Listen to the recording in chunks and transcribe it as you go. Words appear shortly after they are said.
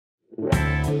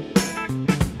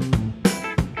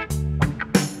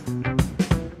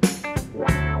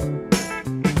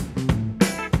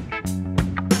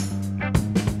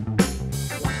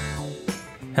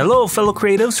Hello fellow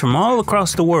creatives from all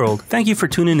across the world, thank you for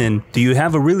tuning in. Do you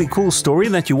have a really cool story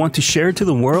that you want to share to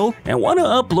the world and want to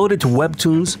upload it to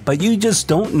Webtoons, but you just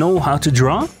don't know how to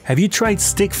draw? Have you tried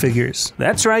stick figures?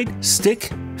 That's right,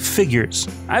 stick figures.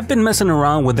 I've been messing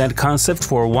around with that concept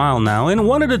for a while now and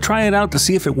wanted to try it out to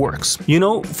see if it works. You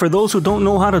know, for those who don't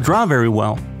know how to draw very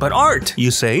well. But art,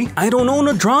 you say? I don't own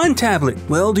a drawing tablet.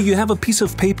 Well, do you have a piece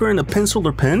of paper and a pencil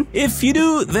or pen? If you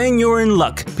do, then you're in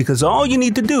luck, because all you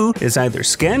need to do is either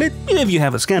scan it, if you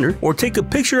have a scanner, or take a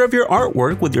picture of your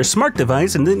artwork with your smart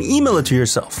device and then email it to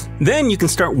yourself. Then you can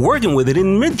start working with it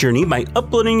in Midjourney by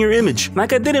uploading your image,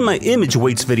 like I did in my image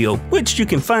weights video, which you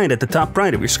can find at the top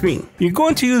right of your screen. You're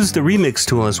going to use the remix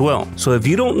tool as well, so if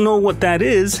you don't know what that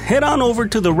is, head on over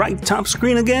to the right top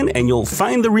screen again and you'll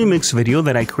find the remix video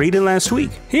that I created last week.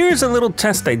 Here's a little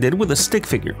test I did with a stick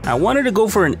figure. I wanted to go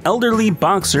for an elderly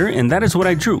boxer and that is what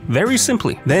I drew, very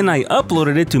simply. Then I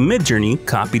uploaded it to Midjourney,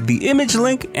 copied the image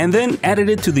link, and then added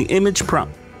it to the image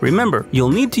prompt. Remember,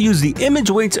 you'll need to use the image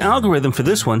weights algorithm for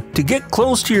this one to get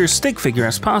close to your stick figure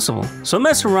as possible, so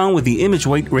mess around with the image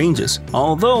weight ranges,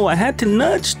 although I had to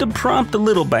nudge the prompt a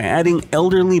little by adding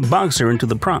elderly boxer into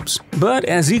the prompts. But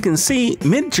as you can see,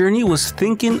 Midjourney was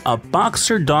thinking a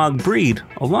boxer dog breed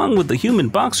along with the human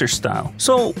boxer style,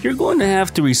 so you're going to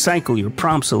have to recycle your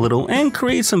prompts a little and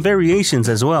create some variations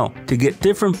as well to get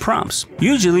different prompts.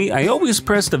 Usually, I always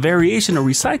press the variation or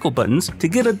recycle buttons to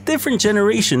get a different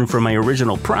generation from my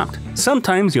original prompt.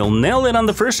 Sometimes you'll nail it on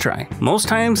the first try. Most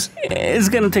times, it's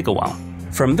gonna take a while.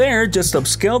 From there, just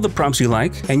upscale the prompts you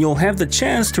like, and you'll have the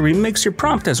chance to remix your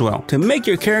prompt as well, to make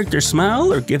your character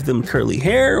smile or give them curly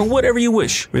hair or whatever you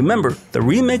wish. Remember, the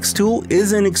remix tool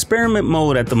is in experiment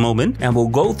mode at the moment and will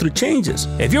go through changes.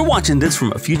 If you're watching this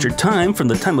from a future time from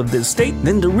the time of this date,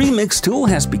 then the remix tool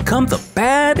has become the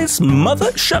baddest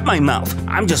mother— shut my mouth.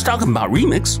 I'm just talking about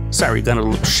remix. Sorry, got a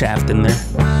little shaft in there.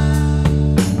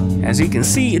 As you can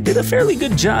see, it did a fairly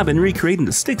good job in recreating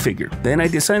the stick figure. Then I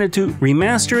decided to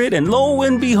remaster it, and lo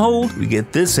and behold, we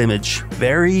get this image.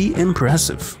 Very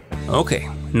impressive. Okay,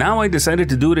 now I decided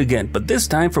to do it again, but this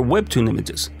time for Webtoon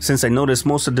images. Since I noticed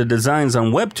most of the designs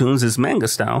on Webtoons is manga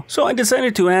style, so I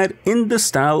decided to add in the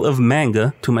style of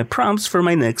manga to my prompts for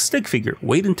my next stick figure.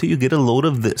 Wait until you get a load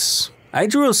of this. I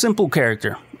drew a simple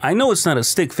character. I know it's not a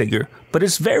stick figure, but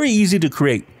it's very easy to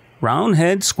create. Round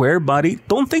head, square body,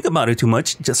 don't think about it too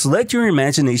much, just let your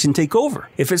imagination take over.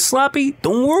 If it's sloppy,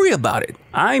 don't worry about it.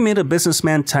 I made a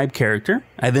businessman type character,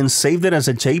 I then saved it as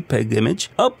a JPEG image,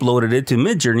 uploaded it to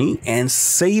Midjourney, and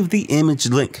saved the image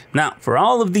link. Now, for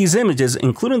all of these images,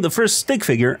 including the first stick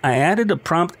figure, I added a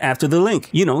prompt after the link,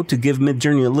 you know, to give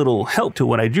Midjourney a little help to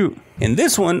what I drew. In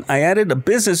this one, I added a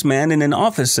businessman in an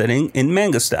office setting in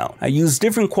manga style. I used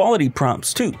different quality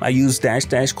prompts too. I used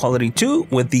 -- quality 2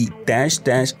 with the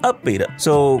 -- up beta,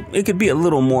 so it could be a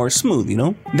little more smooth, you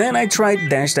know. Then I tried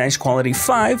 -- quality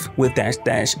 5 with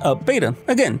 -- up beta,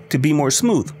 again, to be more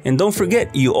smooth. And don't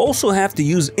forget, you also have to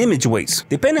use image weights,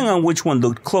 depending on which one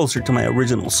looked closer to my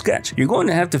original sketch. You're going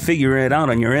to have to figure it out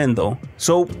on your end though.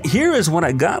 So here is what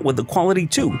I got with the quality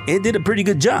 2. It did a pretty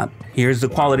good job. Here's the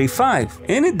quality 5,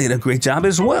 and it did a great job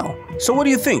as well. So what do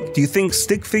you think? Do you think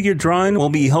stick figure drawing will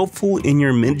be helpful in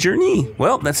your Midjourney?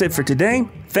 Well, that's it for today.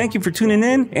 Thank you for tuning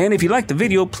in, and if you liked the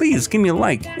video, please give me a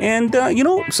like, and you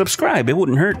know, subscribe, it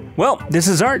wouldn't hurt. Well, this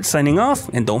is Art signing off,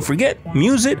 and don't forget,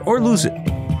 muse it or lose it.